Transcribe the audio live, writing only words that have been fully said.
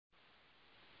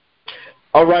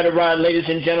All right, ladies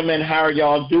and gentlemen, how are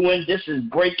y'all doing? This is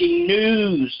breaking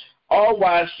news,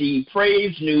 RYC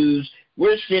Praise News.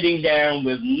 We're sitting down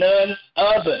with none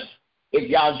other. If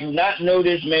y'all do not know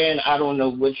this man, I don't know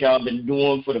what y'all been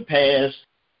doing for the past,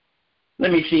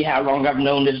 let me see how long I've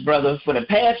known this brother, for the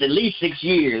past at least 6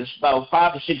 years, about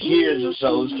 5 or 6 years or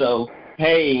so. So,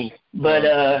 hey, but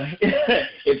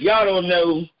if y'all don't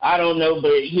know, I don't know,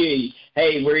 but hey,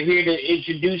 we're here to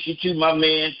introduce you to my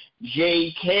man,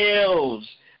 Jay Kells.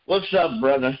 What's up,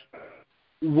 brother?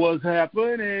 What's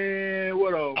happening?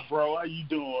 What up, bro? How you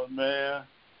doing, man?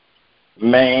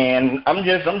 Man, I'm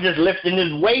just lifting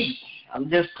this weight.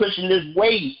 I'm just pushing this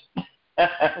weight.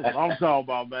 I'm talking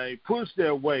about, man. Push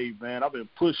that weight, man. I've been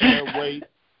pushing that weight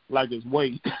like it's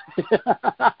weight.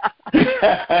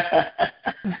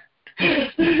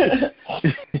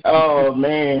 Oh,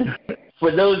 man. For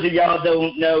those of y'all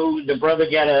don't know, the brother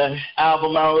got an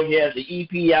album out. He has an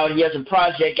EP out. He has a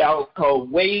project out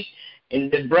called Weight,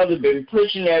 and the brother been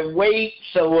pushing that weight.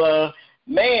 So,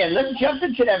 man, let's jump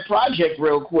into that project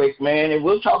real quick, man, and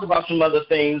we'll talk about some other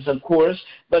things, of course.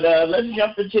 But let's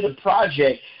jump into the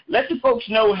project. Let the folks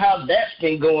know how that's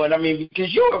been going. I mean,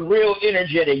 because you're a real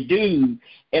energetic dude,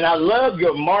 and I love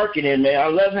your marketing, man. I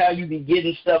love how you be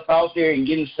getting stuff out there and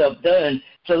getting stuff done.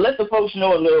 So let the folks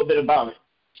know a little bit about it.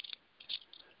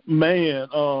 Man,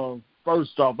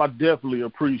 first off, I definitely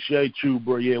appreciate you,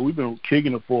 bro. Yeah, we've been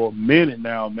kicking it for a minute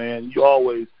now, man. You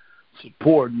always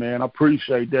support, man. I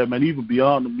appreciate that, man. Even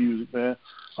beyond the music, man.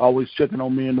 Always checking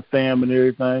on me and the fam and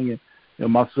everything,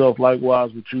 and myself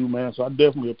likewise with you, man. So I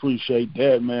definitely appreciate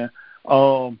that, man.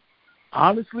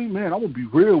 Honestly, man, I'm gonna be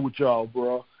real with y'all,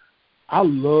 bro. I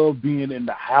love being in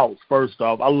the house. First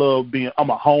off, I'm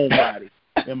a homebody,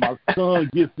 and my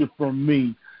son gets it from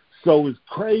me. So it's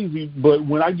crazy, but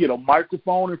when I get a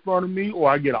microphone in front of me or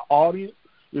I get an audience,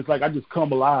 it's like I just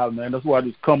come alive, man. That's why I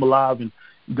just come alive, and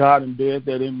God embed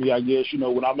that in me, I guess. You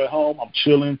know, when I'm at home, I'm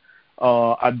chilling.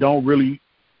 I don't really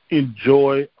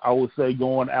enjoy, I would say,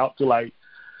 going out to, like,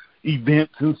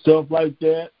 events and stuff like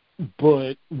that.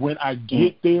 But when I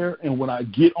get there and when I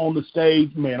get on the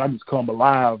stage, man, I just come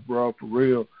alive, bro, for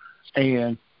real.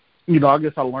 And, you know, I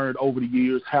guess I learned over the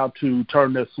years how to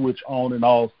turn that switch on and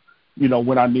off, you know,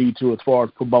 when I need to, as far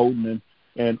as promoting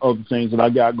and other things that I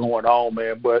got going on,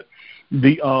 man. But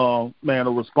the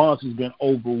response has been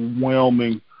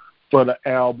overwhelming for the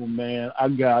album, man. I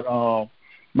got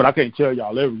but I can't tell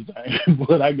y'all everything,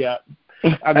 but I got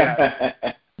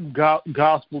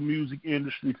gospel music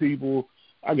industry people,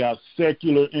 I got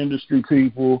secular industry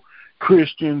people,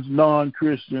 Christians,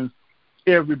 non-Christians.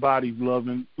 Everybody's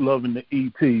loving the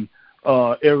EP.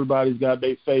 Everybody's got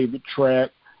their favorite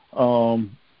track.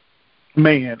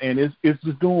 Man, and it's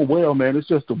just doing well, man. It's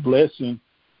just a blessing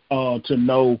to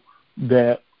know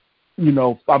that, you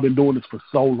know, I've been doing this for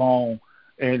so long,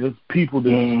 and there's people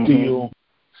that are still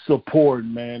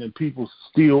supporting, man, and people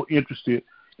still interested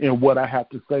in what I have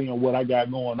to say and what I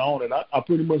got going on. And I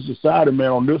pretty much decided,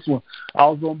 man, on this one, I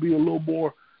was going to be a little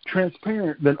more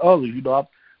transparent than others. You know, I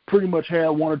pretty much had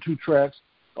one or two tracks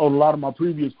on a lot of my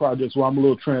previous projects where I'm a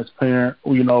little transparent,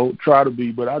 you know, try to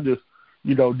be, but I just,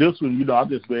 you know, this one, you know, I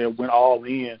just went all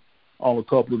in on a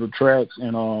couple of the tracks,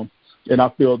 and I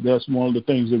feel that's one of the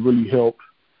things that really helped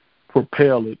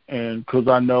propel it. And because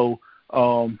I know,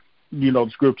 you know,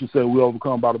 the scripture said we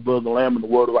overcome by the blood of the Lamb and the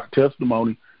word of our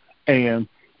testimony, and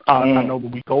I know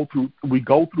that we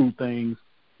go through things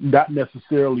not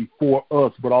necessarily for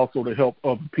us, but also to help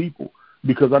other people.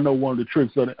 Because I know one of the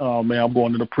tricks of the, man, I'm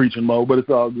going into preaching mode, but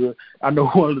it's all good. I know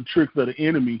one of the tricks of the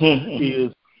enemy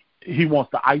is he wants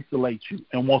to isolate you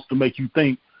and wants to make you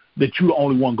think that you're the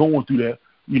only one going through that,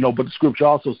 you know, but the scripture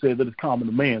also says that it's common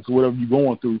to man. So whatever you're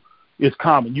going through, it's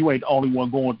common. You ain't the only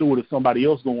one going through it. It's somebody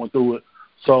else going through it.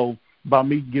 So by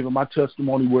me giving my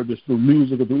testimony, whether it's through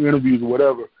music or through interviews or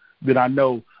whatever, that I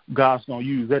know God's going to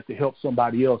use that to help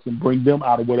somebody else and bring them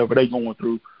out of whatever they're going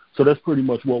through. So that's pretty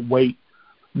much what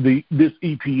this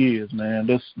EP is, man.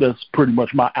 That's pretty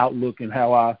much my outlook and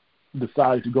how I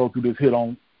decided to go through this hit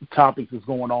on topics that's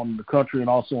going on in the country and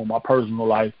also in my personal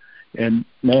life. And,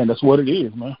 man, that's what it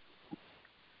is, man.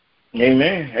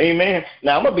 Amen.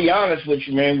 Now, I'm going to be honest with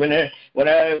you, man. When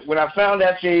I found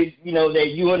out that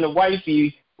you and the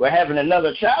wifey were having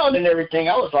another child and everything,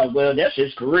 I was like, well, that's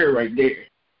his career right there.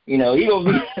 You know, he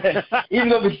gonna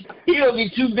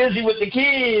be too busy with the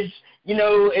kids, you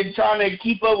know, and trying to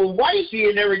keep up with wifey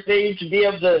and everything to be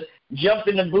able to jump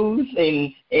in the booth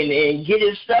and get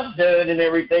his stuff done and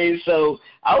everything. So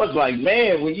I was like,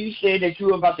 man, when you said that you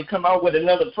were about to come out with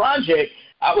another project,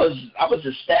 I was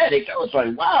ecstatic. I was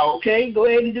like, wow, okay, go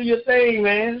ahead and do your thing,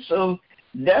 man. So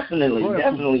definitely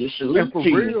a salute to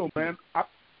you. For real, man.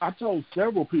 I told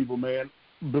several people, man,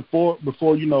 before my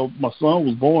son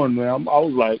was born, man, I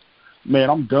was like, man,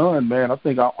 I'm done, man. I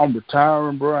think I'm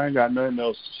retiring, bro. I ain't got nothing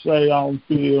else to say. I don't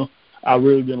feel. I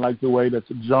really didn't like the way that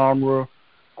the genre,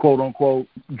 quote unquote,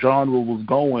 genre was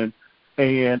going.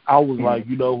 And I was like,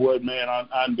 you know what, man,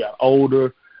 I got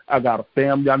older. I got a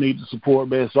family I need to support,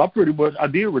 man. So I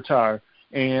did retire.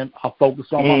 And I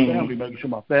focused on my family, making sure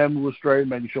my family was straight,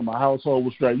 making sure my household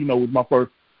was straight. With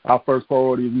our first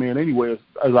priority as men anyway,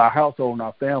 as our household and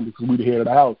our family, because we the head of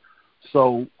the house.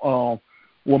 So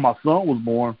when my son was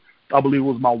born, I believe it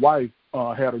was my wife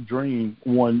had a dream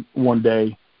one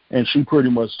day, and she pretty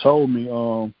much told me,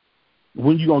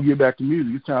 when you going to get back to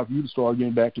music? It's time for you to start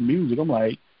getting back to music. I'm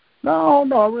like, no,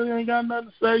 I really ain't got nothing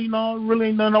to say. Really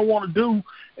ain't nothing I want to do.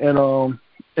 And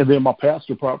then my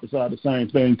pastor prophesied the same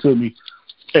thing to me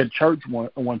at church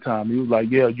one time. He was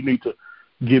like, yeah, you need to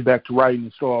get back to writing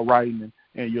and start writing,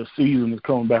 and your season is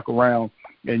coming back around,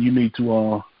 and you need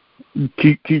to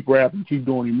keep rapping, keep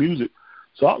doing your music.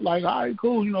 So I was like, all right,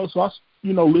 cool. So I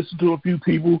listened to a few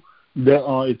people that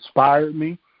inspired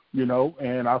me,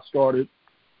 and I started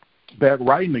back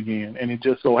writing again. And it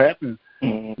just so happened,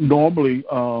 normally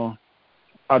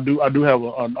I do have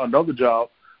another job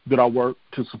that I work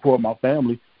to support my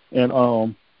family,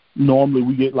 and normally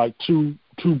we get like two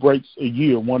breaks a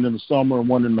year, one in the summer and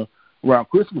one around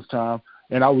Christmas time,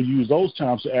 and I would use those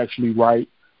times to actually write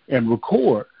and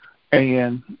record.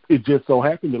 And it just so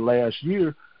happened that last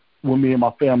year, when me and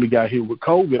my family got hit with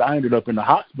COVID, I ended up in the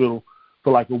hospital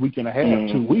for like a week and a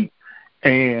half, 2 weeks.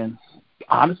 And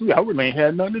honestly, I really ain't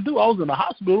had nothing to do. I was in the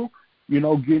hospital,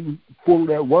 getting full of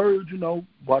that word,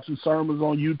 watching sermons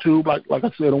on YouTube, like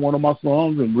I said, on one of my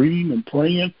songs, and reading and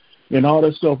praying and all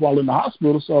that stuff while in the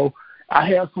hospital. So I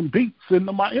had some beats sitting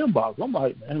in my inbox. I'm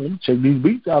like, man, let me check these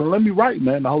beats out and let me write,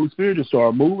 man. The Holy Spirit just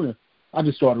started moving. I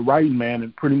just started writing, man,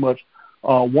 and pretty much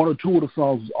one or two of the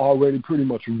songs was already pretty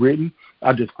much written.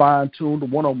 I just fine-tuned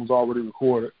them. One of them was already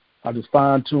recorded. I just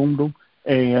fine-tuned them,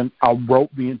 and I wrote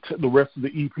the rest of the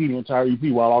EP, the entire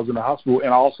EP, while I was in the hospital. And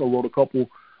I also wrote a couple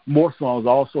more songs. I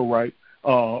also write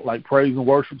like praise and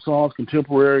worship songs,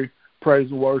 contemporary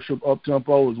praise and worship,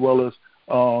 up-tempo, as well as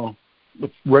the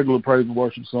regular praise and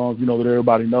worship songs, that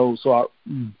everybody knows. So I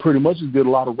pretty much just did a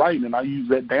lot of writing, and I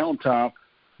used that downtime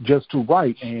just to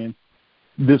write. And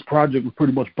this project was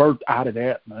pretty much birthed out of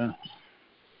that, man.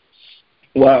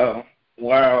 Wow.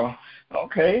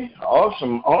 Okay.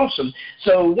 Awesome.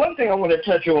 So one thing I want to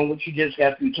touch on, what you just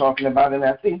got through talking about, and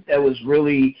I think that was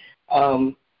really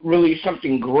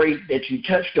something great that you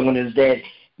touched on, is that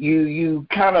you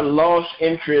kind of lost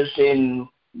interest in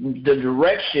the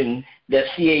direction that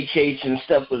CHH and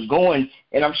stuff was going.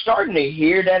 And I'm starting to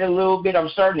hear that a little bit. I'm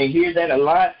starting to hear that a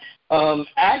lot.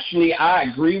 Actually, I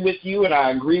agree with you, and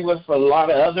I agree with a lot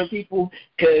of other people,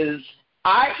 because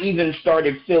I even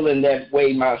started feeling that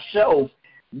way myself,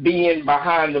 being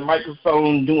behind the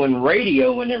microphone doing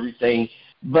radio and everything.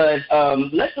 But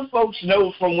let the folks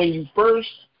know, from when you first,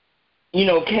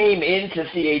 came into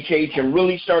CHH and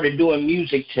really started doing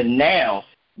music to now,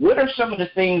 what are some of the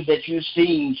things that you've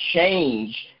seen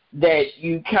change that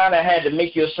you kind of had to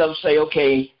make yourself say,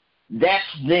 okay, that's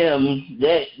them,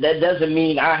 that doesn't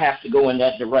mean I have to go in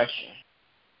that direction?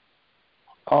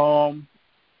 Well,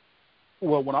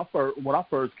 when I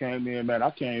first came in, man,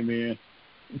 I came in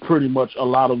pretty much a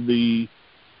lot of the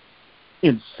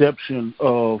inception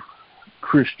of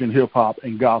Christian hip hop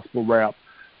and gospel rap.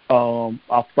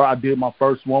 I did my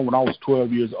first one when I was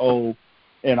 12 years old,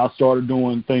 and I started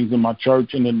doing things in my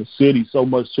church and in the city, so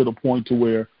much to the point to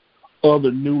where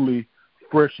other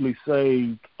freshly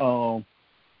saved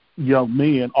young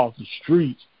men off the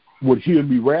streets would hear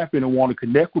me rapping and want to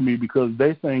connect with me, because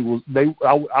their thing was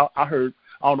I heard,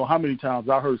 I don't know how many times,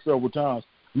 I heard several times,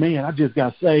 man, I just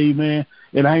got saved, man,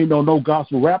 and I ain't know no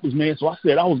gospel rappers, man, so I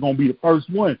said I was going to be the first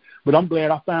one, but I'm glad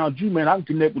I found you, man. I can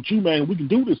connect with you, man, we can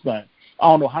do this thing. I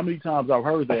don't know how many times I've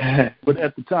heard that, but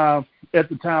at the time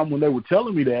when they were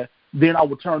telling me that, then I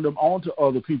would turn them on to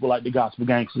other people like the Gospel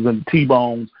Gangsters and the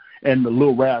T-Bones and the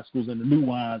Lil Rascals and the New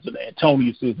Wines and the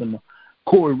Antoniuses and the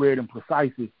Corey Red and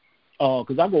Precises,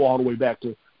 because I go all the way back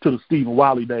to the Stephen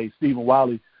Wiley days. Stephen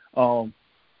Wiley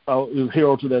is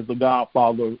heralded as the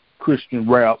godfather of Christian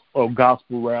rap, or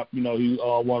gospel rap. He's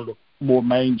one of the more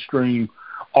mainstream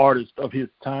artists of his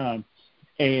time,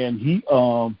 and he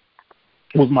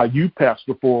was my youth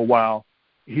pastor for a while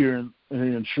here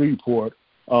in Shreveport.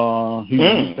 He was a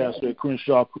youth pastor at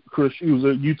Crenshaw. He was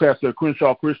a youth pastor at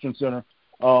Crenshaw Christian Center.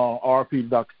 R.P.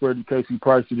 Dr. Freddie Casey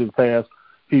Price, who just passed.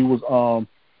 He was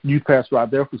youth pastor out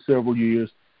there for several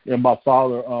years, and my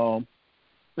father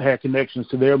had connections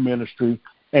to their ministry,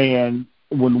 and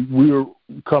when we were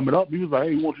coming up, he was like,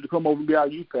 hey, we want you to come over and be our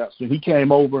youth pastor. And he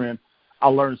came over, and I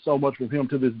learned so much from him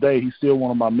to this day. He's still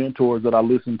one of my mentors that I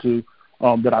listen to,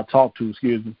 that I talk to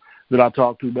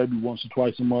maybe once or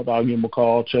twice a month. I'll give him a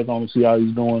call, check on him, see how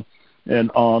he's doing, and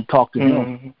talk to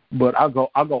him. But I go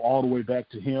all the way back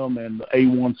to him and the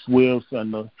A1 Swifts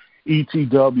and the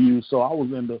ETW. So I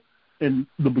was in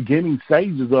the beginning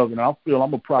stages of it, and I feel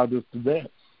I'm a product of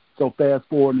that. So fast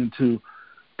forward into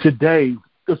today,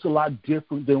 it's a lot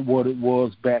different than what it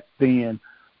was back then.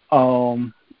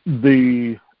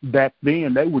 Back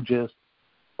then they were just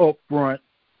upfront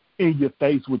in your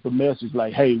face with the message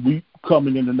like, hey, we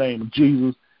coming in the name of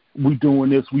Jesus, we doing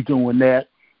this, we doing that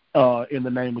in the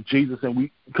name of Jesus, and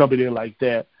we coming in like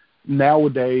that.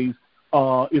 Nowadays,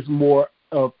 it's more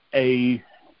of a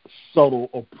subtle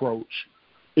approach.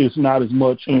 It's not as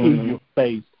much in your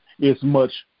face. It's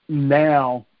much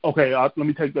now. Okay, let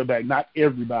me take that back. Not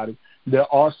everybody. There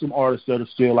are some artists that are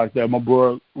still like that. My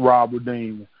brother Rob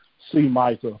Redeem, C.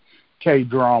 Micah, K.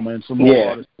 Drama, and some more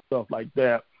artists and stuff like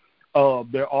that.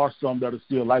 There are some that are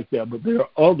still like that, but there are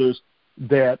others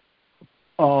that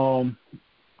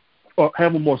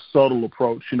have a more subtle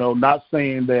approach. Not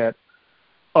saying that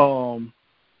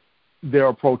their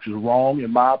approach is wrong.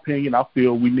 In my opinion, I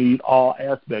feel we need all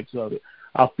aspects of it.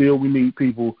 I feel we need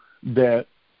people that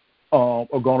are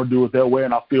going to do it that way,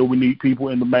 and I feel we need people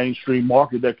in the mainstream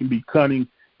market that can be cunning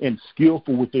and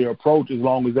skillful with their approach, as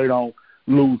long as they don't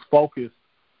lose focus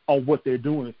on what they're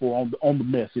doing it for, on the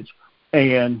message.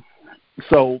 And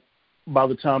so by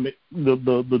the time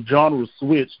the genre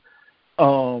switched,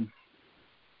 I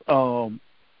kind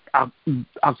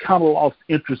of lost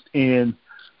interest in.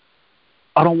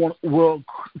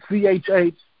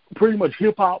 CHH, pretty much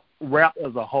hip hop, rap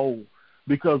as a whole,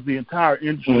 because the entire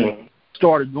industry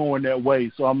started going that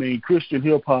way. So Christian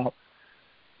hip hop,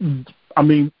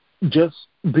 just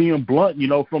being blunt,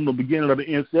 from the beginning of the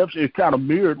inception, it kind of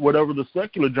mirrored whatever the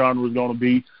secular genre is going to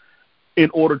be in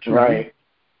order to reach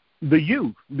the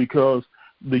youth, because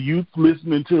the youth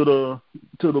listening to the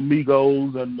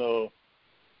Migos and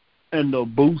the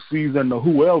Boosies and the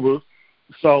whoever.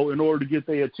 So in order to get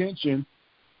their attention,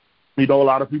 a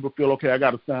lot of people feel, okay, I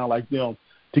got to sound like them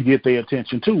to get their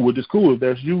attention too, which is cool. If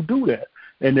there's you, do that.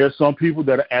 And there's some people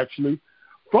that are actually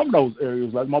from those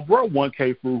areas, like my brother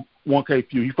 1K Few.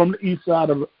 He's from the east side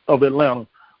of Atlanta.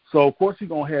 So, of course, he's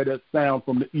going to have that sound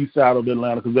from the east side of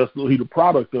Atlanta, because that's what he's the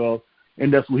product of,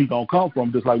 and that's where he's going to come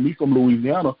from. Just like me from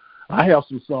Louisiana, I have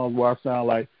some songs where I sound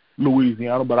like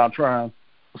Louisiana, but I try and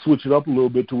switch it up a little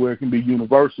bit to where it can be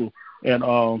universal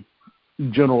and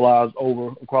generalized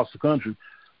over across the country.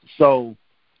 So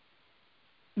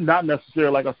not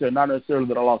necessarily, like I said, not necessarily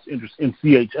that I lost interest in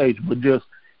CHH, but just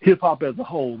hip-hop as a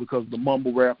whole, because the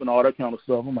mumble rap and all that kind of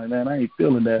stuff, I'm like, man, I ain't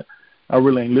feeling that. I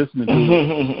really ain't listening to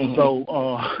it.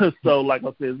 So like I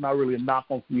said, it's not really a knock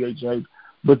on CHH.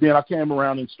 But then I came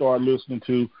around and started listening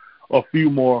to a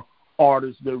few more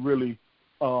artists that really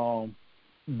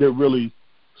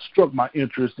struck my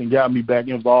interest and got me back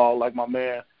involved, like my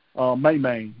man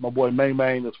Maymane. My boy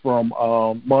Maymane is from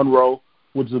Monroe,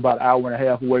 which is about an hour and a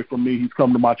half away from me. He's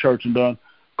come to my church and done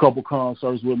a couple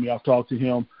concerts with me. I've talked to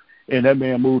him, and that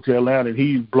man moved to Atlanta, and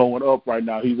he's blowing up right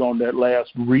now. He's on that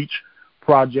last Reach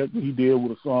project that he did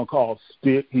with a song called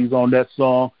Stick. He's on that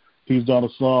song. He's done a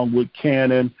song with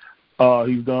Cannon.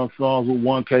 He's done songs with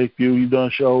 1K Few. He's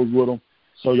done shows with him.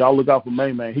 So y'all look out for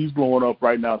Maymane. He's blowing up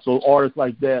right now. So artists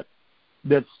like that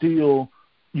still,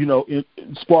 it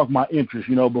spark my interest,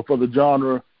 but for the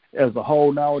genre as a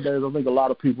whole nowadays, I think a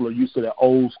lot of people are used to that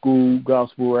old school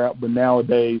gospel rap, but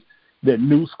nowadays that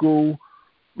new school,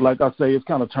 like I say, it's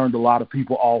kind of turned a lot of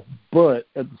people off. But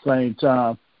at the same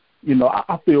time,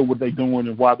 I feel what they're doing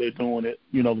and why they're doing it,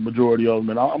 the majority of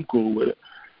them, and I'm cool with it.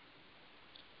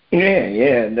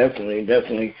 Yeah, definitely.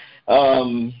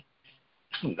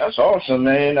 That's awesome,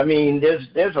 man.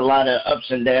 There's a lot of ups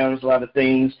and downs, a lot of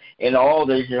things in all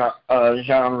the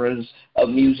genres of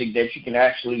music that you can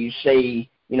actually say,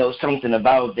 something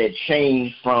about that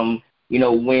changed from,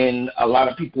 when a lot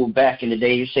of people back in the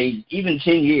day, say even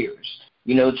 10 years,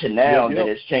 to now that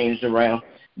it's changed around.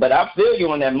 But I feel you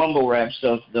on that mumble rap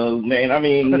stuff, though, man.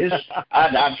 It's,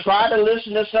 I try to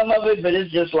listen to some of it, but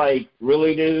it's just like,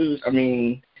 really, dude?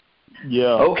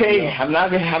 Okay, yeah. I'm not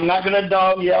gonna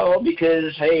dog y'all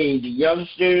because, hey, the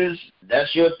youngsters,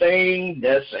 that's your thing.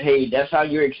 That's how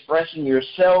you're expressing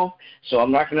yourself. So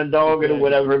I'm not gonna dog it or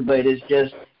whatever. But it's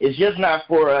just not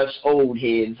for us old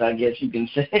heads, I guess you can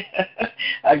say.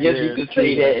 You can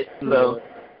say that. So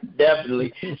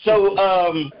definitely. So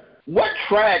what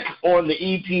track on the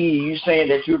EP you saying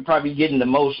that you're probably getting the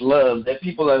most love, that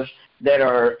people that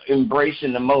are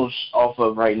embracing the most off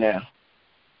of right now?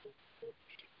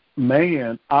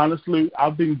 Man, honestly,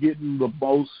 I've been getting the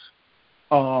most.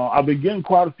 I've been getting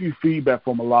quite a few feedback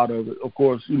from a lot of it. Of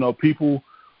course, people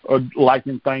are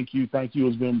liking "Thank You." "Thank You"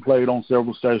 has been played on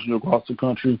several stations across the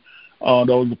country. That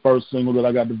was the first single that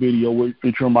I got the video with,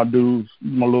 featuring my dudes,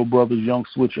 my little brothers, Young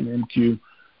Switch and MQ.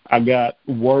 I got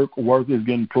 "Work." "Work" is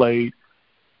getting played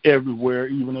everywhere,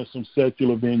 even in some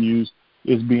secular venues.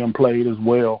 It's being played as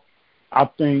well. I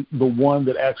think the one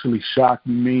that actually shocked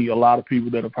me, a lot of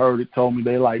people that have heard it told me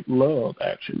they like "Love,"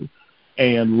 actually.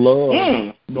 And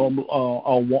 "Love,"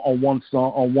 on one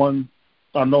song,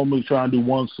 I normally try and do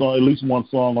one song, at least one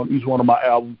song on each one of my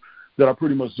albums that I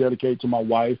pretty much dedicate to my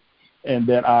wife, and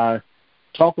that I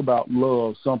talk about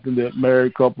love, something that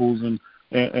married couples and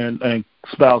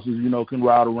spouses, can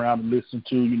ride around and listen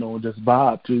to, and just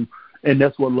vibe to. And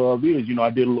that's what love is. I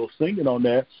did a little singing on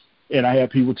that, and I had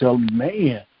people tell me,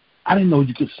 "Man, I didn't know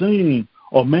you could sing."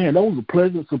 Or, "Man, that was a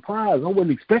pleasant surprise. I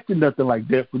wasn't expecting nothing like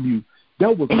that from you.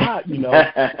 That was hot,"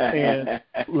 And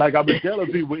like I've been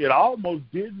telling people, it almost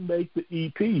didn't make the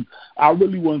EP. I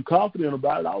really wasn't confident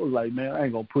about it. I was like, man, I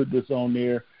ain't going to put this on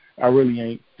there. I really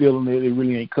ain't feeling it. It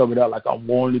really ain't covered out like I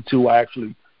wanted it to. I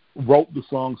actually wrote the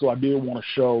song, so I did want to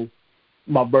show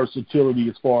my versatility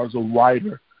as far as a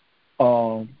writer,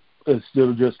 instead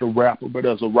of just a rapper, but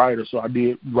as a writer. So I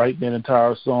did write that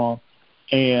entire song.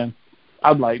 And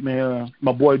I'm like, man,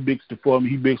 my boy mixed it for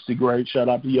me. He mixed it great. Shout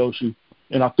out to Yoshi.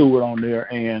 And I threw it on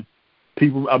there, and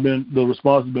the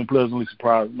response has been pleasantly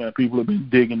surprised, man. People have been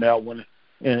digging that one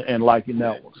and liking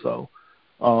that one. So,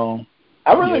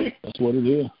 that's what it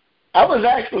is. I was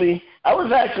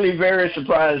actually very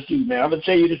surprised too, man. I'm gonna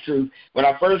tell you the truth. When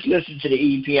I first listened to the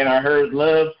EP and I heard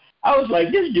 "Love," I was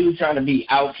like, this dude trying to be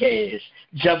Outkast,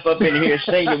 jump up in here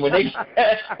singing when they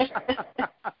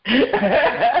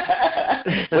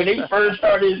first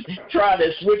started trying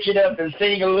to switch it up and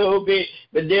sing a little bit.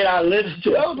 But then I listened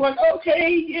to it, I was like,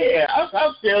 okay, yeah,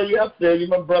 I feel you.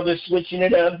 My brother switching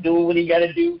it up, doing what he got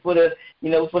to do for the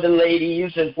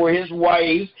ladies and for his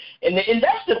wife, and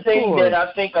that's the thing that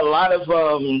I think a lot of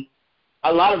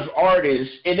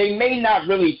artists, and they may not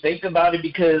really think about it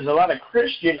because a lot of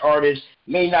Christian artists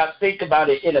may not think about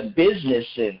it in a business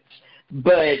sense.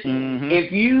 But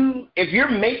if you're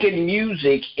making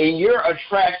music and you're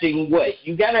attracting what?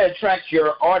 You got to attract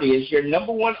your audience. Your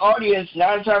number one audience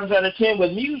 9 times out of 10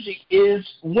 with music is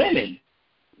women.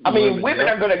 I mean, women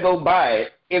are going to go buy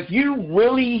it. If you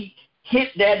really hit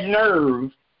that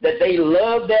nerve that they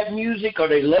love that music or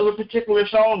they love a particular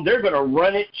song, they're going to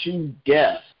run it to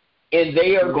death. And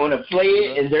they are going to play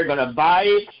it, and they're going to buy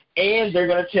it, and they're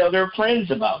going to tell their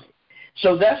friends about it.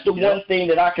 So that's the one thing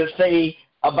that I can say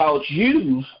about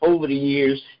you over the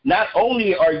years. Not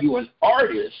only are you an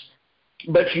artist,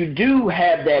 but you do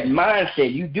have that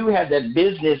mindset. You do have that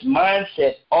business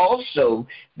mindset also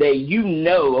that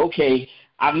okay,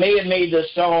 I may have made the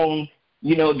song,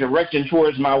 directing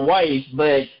towards my wife,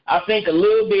 but I think a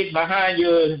little bit behind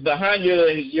your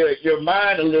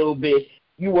mind a little bit,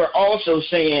 you were also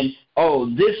saying, oh,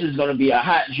 this is going to be a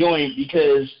hot joint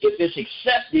because if it's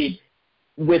accepted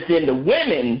within the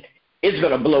women, it's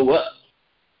going to blow up.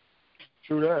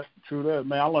 True that,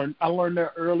 man. I learned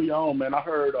that early on, man. I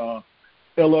heard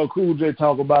LL Cool J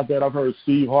talk about that. I've heard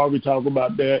Steve Harvey talk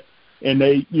about that, and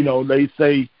they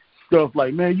say stuff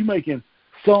like, man, you making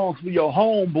songs for your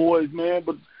homeboys, man,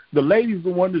 but the ladies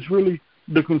the one that's really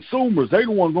the consumers. They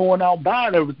the one going out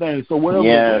buying everything. So wherever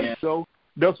they go,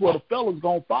 that's what the fellas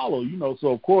gonna follow,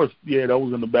 So of course, that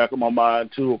was in the back of my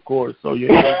mind too, of course. So it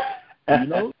did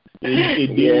what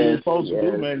it's supposed to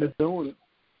do, man. It's doing it.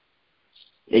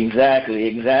 Exactly,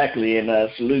 and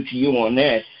salute to you on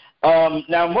that.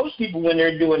 Now, most people, when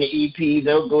they're doing the EP,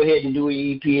 they'll go ahead and do an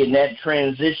EP, and that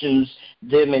transitions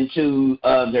them into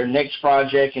their next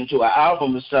project, into an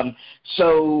album or something.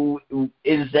 So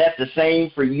is that the same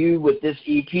for you with this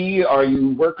EP? Are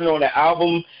you working on an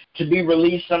album to be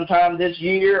released sometime this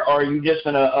year, or are you just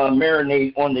going to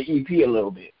marinate on the EP a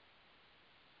little bit?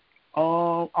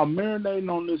 I'm marinating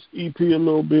on this EP a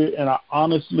little bit, and I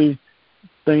honestly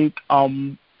think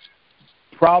I'm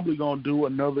probably going to do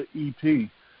another EP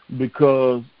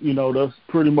because, that's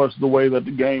pretty much the way that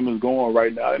the game is going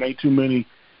right now. It ain't too many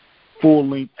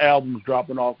full-length albums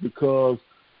dropping off because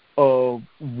of,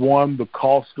 one, the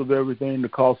cost of everything, the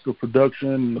cost of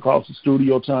production, the cost of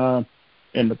studio time,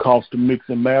 and the cost of mix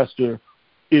and master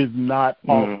is not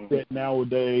offset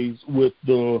nowadays with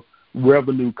the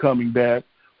revenue coming back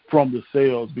from the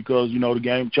sales because, the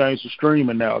game changed to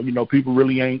streaming now. People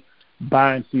really ain't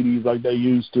buying CDs like they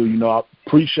used to. I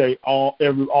appreciate all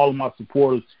of my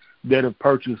supporters that have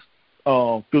purchased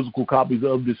physical copies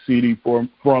of this CD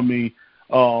from me.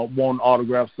 want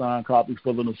autograph signed copies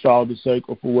for the nostalgia's sake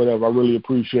or for whatever. I really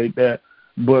appreciate that.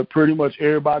 But pretty much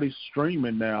everybody's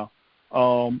streaming now.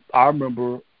 I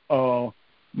remember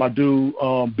my dude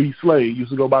B Slade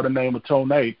used to go by the name of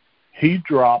Tone. He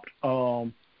dropped what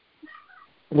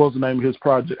was the name of his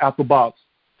project? Applebox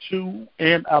 2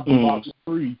 and Applebox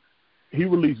 3. He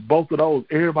released both of those.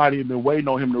 Everybody had been waiting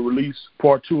on him to release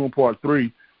part 2 and part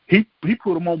 3. He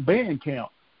put them on Bandcamp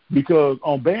because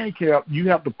on Bandcamp you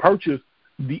have to purchase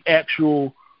the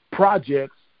actual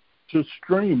projects to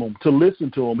stream them, to listen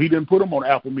to them. He didn't put them on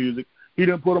Apple Music. He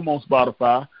didn't put them on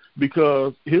Spotify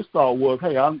because his thought was,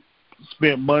 hey, I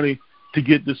spent money to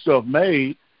get this stuff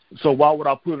made, so why would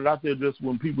I put it out there just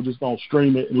when people just don't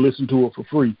stream it and listen to it for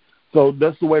free? So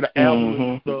that's the way the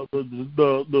album,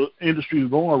 the industry is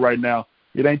going right now.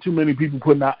 It ain't too many people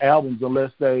putting out albums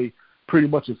unless they pretty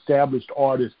much established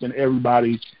artists and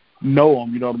everybody know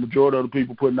them. You know, the majority of the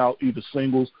people putting out either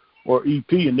singles or EP,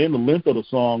 and then the length of the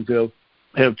songs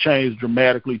have changed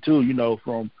dramatically too. You know,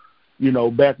 from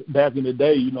back in the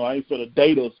day. You know, I ain't finna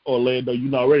date us, Orlando. You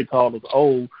know, already called us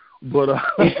old, but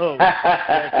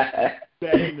back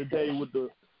in the day with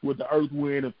the Earth,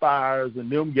 Wind and Fires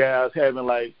and them guys having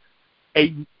like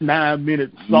 8-9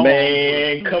 minute songs.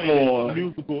 Man, come on.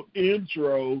 Musical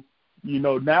intro. You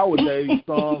know, nowadays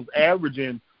songs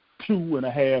averaging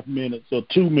 2.5 minutes or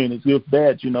 2 minutes, if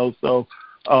that. You know, so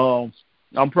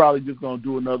I'm probably just gonna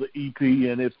do another EP,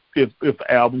 and if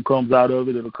the album comes out of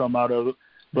it, it'll come out of it.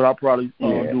 But I'll probably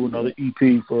do another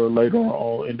EP for later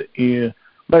on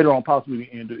later on, possibly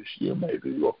the end of this year,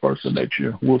 maybe, or first of next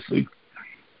year. We'll see.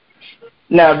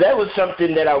 Now, that was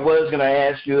something that I was going to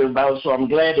ask you about, so I'm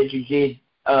glad that you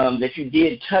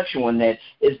did touch on that,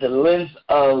 is the length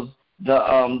of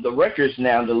the records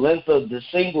now, the length of the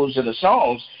singles and the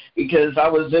songs, because I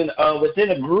was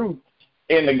within a group,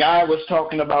 and the guy was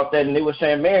talking about that, and they were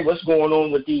saying, man, what's going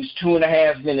on with these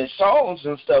 2.5-minute songs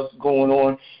and stuff going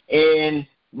on? And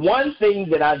one thing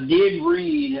that I did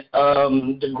read,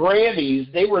 the Grammys,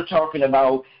 they were talking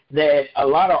about that a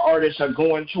lot of artists are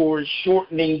going towards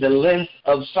shortening the length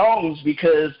of songs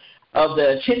because of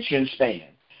the attention span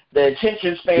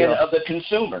of the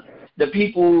consumer. The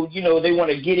people, you know, they want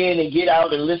to get in and get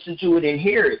out and listen to it and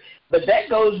hear it. But that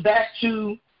goes back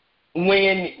to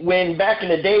when back in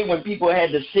the day when people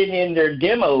had to sit in their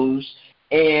demos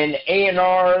and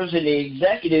A&Rs and the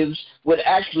executives would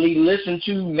actually listen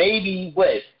to maybe,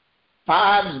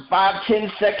 5-10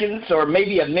 seconds or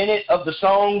maybe a minute of the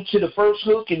song to the first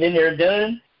hook, and then they're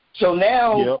done. So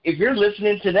now, if you're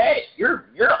listening to that, you're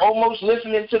almost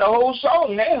listening to the whole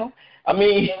song now. I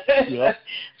mean,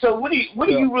 so what do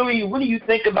you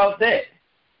think about that?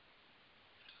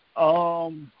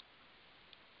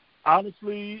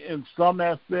 Honestly, in some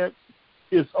aspects,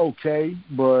 it's okay,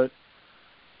 but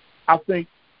I think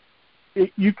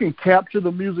you can capture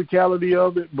the musicality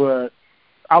of it, but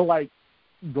I like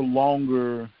the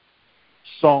longer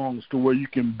songs to where you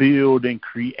can build and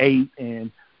create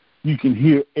and you can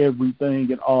hear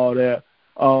everything and all that.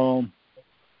 I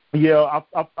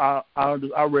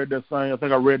read that same. I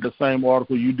think I read the same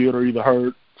article you did, or either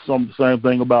heard the same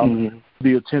thing about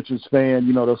the attention span.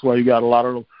 You know, that's why you got a lot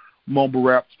of mumble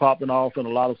raps popping off, and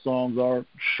a lot of songs are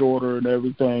shorter and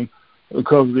everything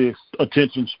because of the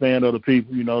attention span of the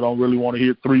people. You know, don't really want to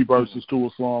hear 3 verses to a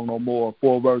song no more,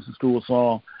 4 verses to a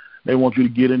song. They want you to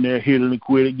get in there, hit it and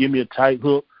quit it. Give me a tight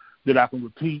hook that I can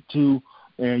repeat to,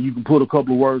 and you can put a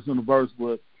couple of words in the verse.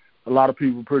 But a lot of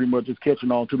people pretty much just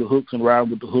catching on to the hooks and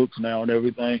riding with the hooks now and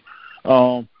everything.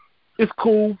 It's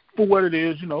cool for what it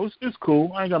is. You know, it's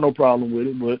cool. I ain't got no problem with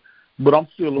it. But I'm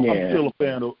still a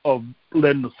fan of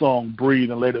letting the song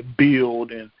breathe and let it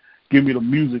build and give me the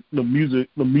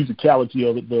musicality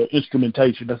of it, the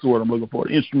instrumentation. That's the word I'm looking for.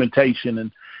 The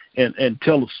instrumentation and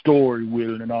tell a story with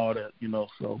it and all that. You know,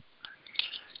 so.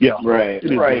 Yeah, right.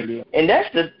 And that's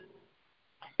the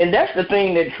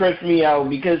thing that trips me out,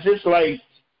 because it's like,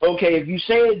 okay, if you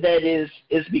say that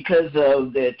it's because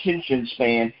of the attention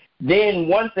span, then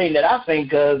one thing that I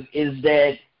think of is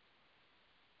that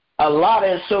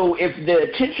so if the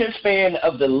attention span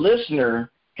of the listener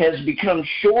has become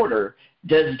shorter,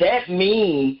 does that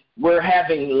mean we're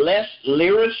having less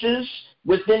lyricists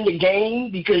within the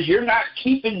game because you're not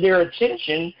keeping their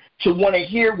attention to want to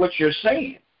hear what you're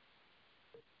saying?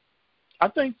 I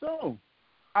think so,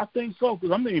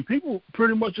 because, I mean, people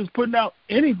pretty much just putting out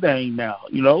anything now,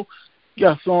 you know. You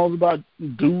got songs about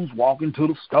dudes walking to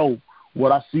the store.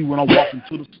 What I see when I'm walking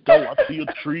to the store, I see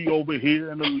a tree over here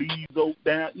and the leaves over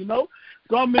down, you know.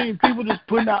 So, I mean, people just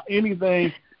putting out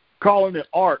anything, calling it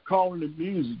art, calling it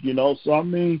music, you know. So, I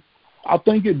mean, I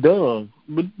think it does.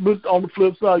 But on the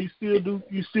flip side,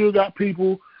 you still got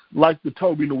people like the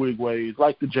Toby Nwigwe's,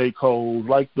 like the J. Cole's,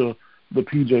 like the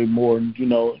P.J. Mortons,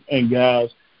 and guys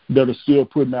that are still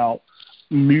putting out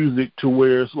music to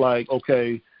where it's like,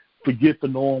 okay, forget the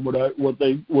norm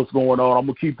what's going on. I'm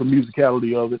gonna keep the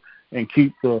musicality of it and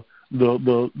keep the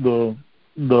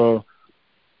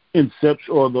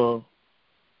inception or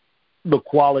the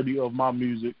quality of my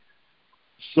music.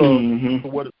 So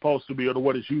what it's supposed to be or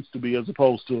what it used to be, as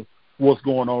opposed to what's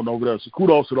going on over there. So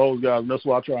kudos to those guys, and that's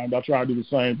why I try to do the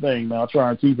same thing. Now I try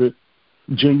and keep it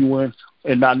genuine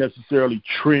and not necessarily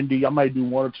trendy. I might do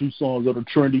 1 or 2 songs that are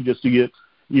trendy just to get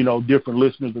different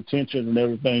listeners' attention and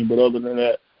everything. But other than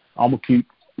that, I'm gonna keep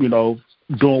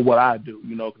doing what I do.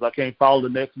 Because I can't follow the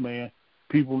next man.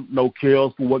 People know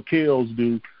Kels for what Kels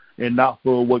do, and not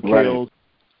for what Kels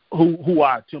who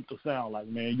I attempt to sound like.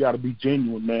 Man, you got to be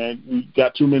genuine, man. We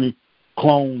got too many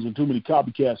clones and too many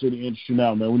copycats in the industry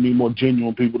now, man. We need more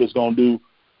genuine people that's gonna do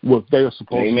what they're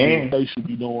supposed to do, what they should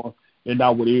be doing, and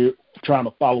not trying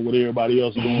to follow what everybody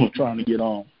else is doing, trying to get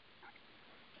on.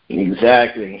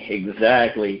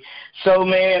 Exactly. So,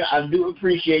 man, I do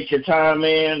appreciate your time,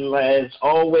 man. As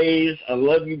always, I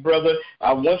love you, brother.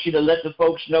 I want you to let the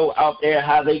folks know out there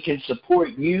how they can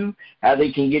support you, how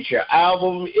they can get your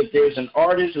album. If there's an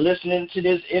artist listening to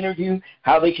this interview,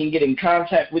 how they can get in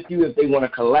contact with you if they want to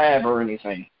collab or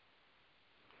anything.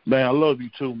 Man, I love you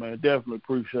too, man. Definitely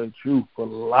appreciate you for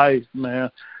life,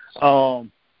 man.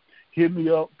 Hit me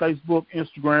up, Facebook,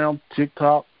 Instagram,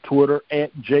 TikTok, Twitter,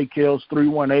 at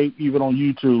JKels318, even on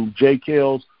YouTube,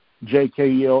 JKels,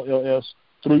 JKELLS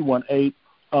 318.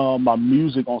 My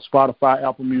music on Spotify,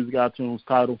 Apple Music, iTunes,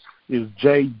 title is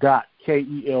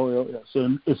J.KELLS.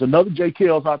 So it's another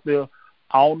JKels out there.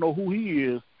 I don't know who he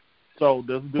is, so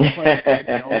there's a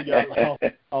disclaimer.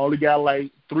 I only got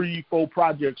like 3-4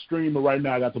 projects streaming right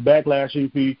now. I got the Backlash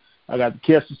EP, I got the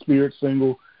Catch the Spirit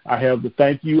single, I have the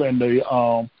Thank You and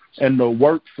the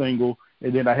Work single,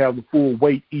 and then I have the Full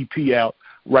Weight EP out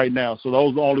right now. So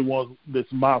those are the only ones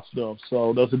that's my stuff.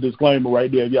 So that's a disclaimer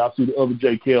right there. Y'all see the other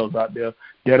JKels out there.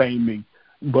 That ain't me.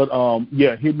 But,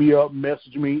 hit me up,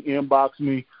 message me, inbox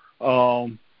me,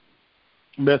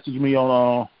 message me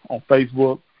on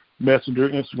Facebook, Messenger,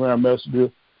 Instagram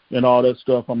Messenger, and all that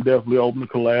stuff. I'm definitely open to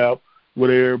collab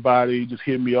with everybody. Just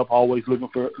hit me up. Always looking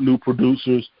for new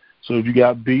producers. So if you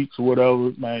got beats or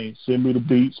whatever, man, send me the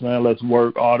beats, man. Let's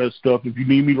work, all that stuff. If you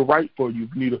need me to write for you,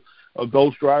 if you need a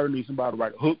ghostwriter, need somebody to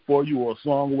write a hook for you or a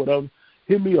song or whatever,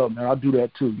 hit me up, man. I do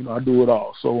that too. I do it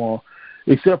all. So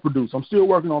except produce. I'm still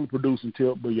working on the producing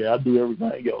tip, but, yeah, I do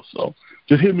everything else. So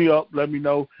just hit me up. Let me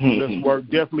know. Let's work.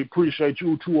 Definitely appreciate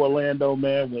you to Orlando,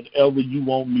 man. Whenever you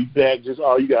want me back, just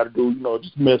all you got to do,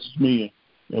 just message me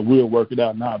and we'll work it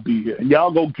out and I'll be here. And y'all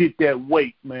go get that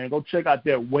weight, man. Go check out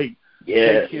that weight.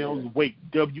 Yeah. JKels Weight,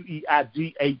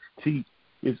 WEIGHT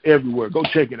is everywhere. Go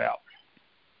check it out.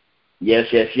 Yes.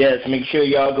 Make sure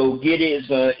y'all go get it.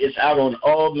 It's out on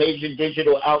all major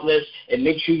digital outlets, and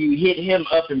make sure you hit him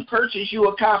up and purchase you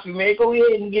a copy, man. Go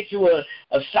ahead and get you a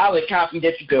solid copy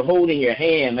that you can hold in your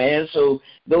hand, man. So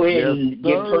go ahead and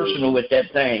get personal with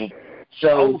that thing.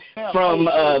 So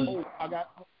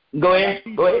go ahead.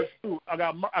 I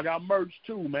got merch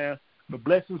too, man. The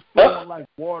Blessings Flowing Like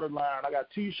Water line. I got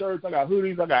T-shirts, I got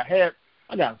hoodies, I got hats,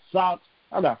 I got socks,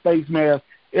 I got face masks,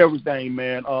 everything,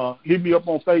 man. Hit me up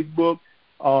on Facebook.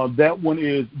 That one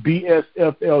is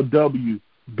BSFLW,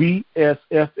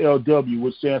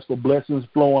 which stands for Blessings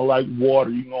Flowing Like Water.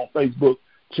 You can go on Facebook,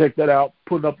 check that out.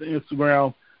 Put up the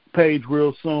Instagram page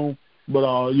real soon. But,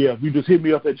 if you just hit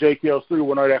me up at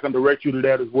JKels318, I can direct you to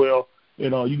that as well.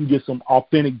 And you can get some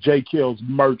authentic JKels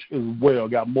merch as well.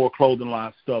 Got more clothing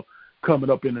line stuff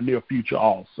coming up in the near future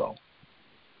also.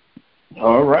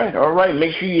 All right.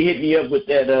 Make sure you hit me up with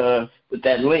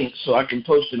that link so I can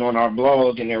post it on our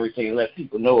blog and everything and let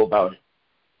people know about it.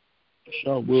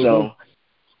 Sure, will.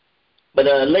 But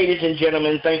ladies and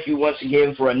gentlemen, thank you once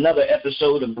again for another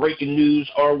episode of Breaking News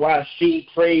RYC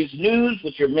Praise News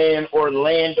with your man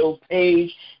Orlando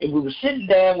Page. And we were sitting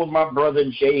down with my brother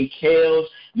JKels.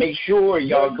 Make sure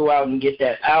y'all go out and get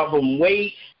that album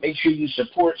Wait. Make sure you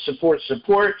support.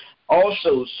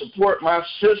 Also, support my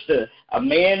sister,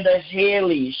 Amanda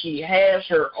Haley. She has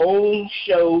her own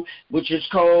show, which is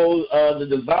called The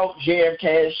Devout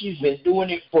Jamcast. She's been doing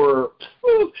it for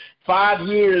 5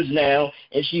 years now,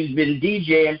 and she's been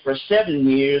DJing for 7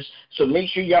 years. So make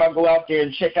sure y'all go out there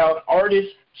and check out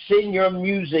artists. Send your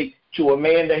music to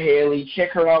Amanda Haley.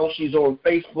 Check her out. She's on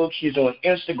Facebook. She's on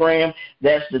Instagram.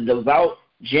 That's The Devout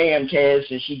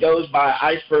Jamcast, and she goes by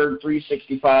Iceberg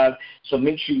 365. So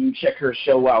make sure you check her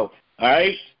show out. All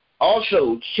right?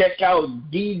 Also, check out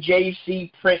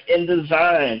DJC Print and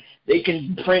Design. They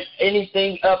can print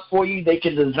anything up for you. They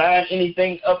can design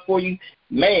anything up for you.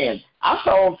 Man, I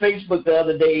saw on Facebook the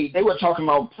other day, they were talking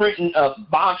about printing up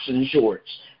boxing shorts.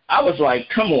 I was like,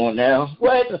 come on now.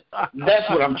 What? That's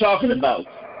what I'm talking about.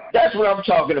 That's what I'm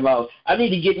talking about. I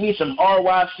need to get me some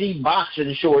RYC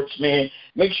boxing shorts, man.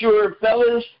 Make sure,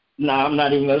 fellas, I'm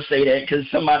not even going to say that because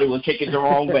somebody will take it the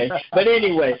wrong way. But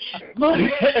anyway,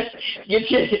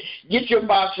 get your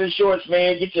boxing shorts,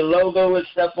 man. Get your logo and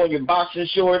stuff on your boxing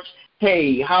shorts.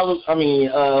 Hey,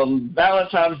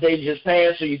 Valentine's Day just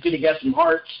passed, so you could have got some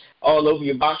hearts all over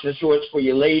your boxing shorts for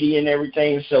your lady and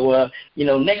everything. So,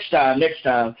 next time.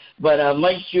 But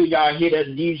make sure y'all hit us,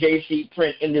 DJC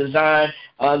Print and Design.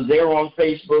 They're on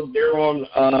Facebook. They're on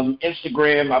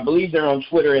Instagram. I believe they're on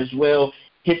Twitter as well.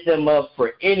 Hit them up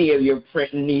for any of your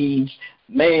printing needs.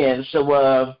 Man,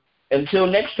 so until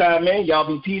next time, man, y'all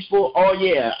be peaceful. Oh,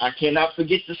 yeah, I cannot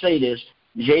forget to say this.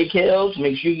 J. Kells,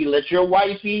 make sure you let your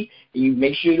wifey, you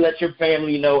make sure you let your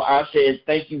family know I said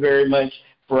thank you very much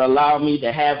for allowing me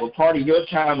to have a part of your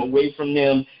time away from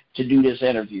them to do this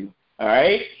interview. All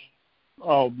right?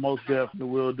 Oh, most definitely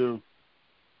will do.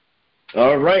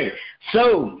 All right.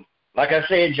 So, like I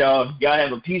said, y'all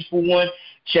have a peaceful one.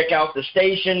 Check out the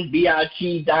station,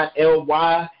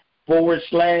 bit.ly/RYC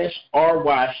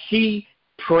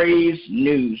Praise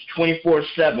News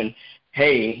 24/7.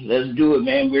 Hey, let's do it,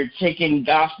 man. We're taking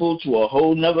gospel to a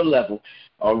whole nother level.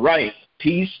 All right.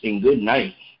 Peace and good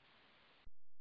night.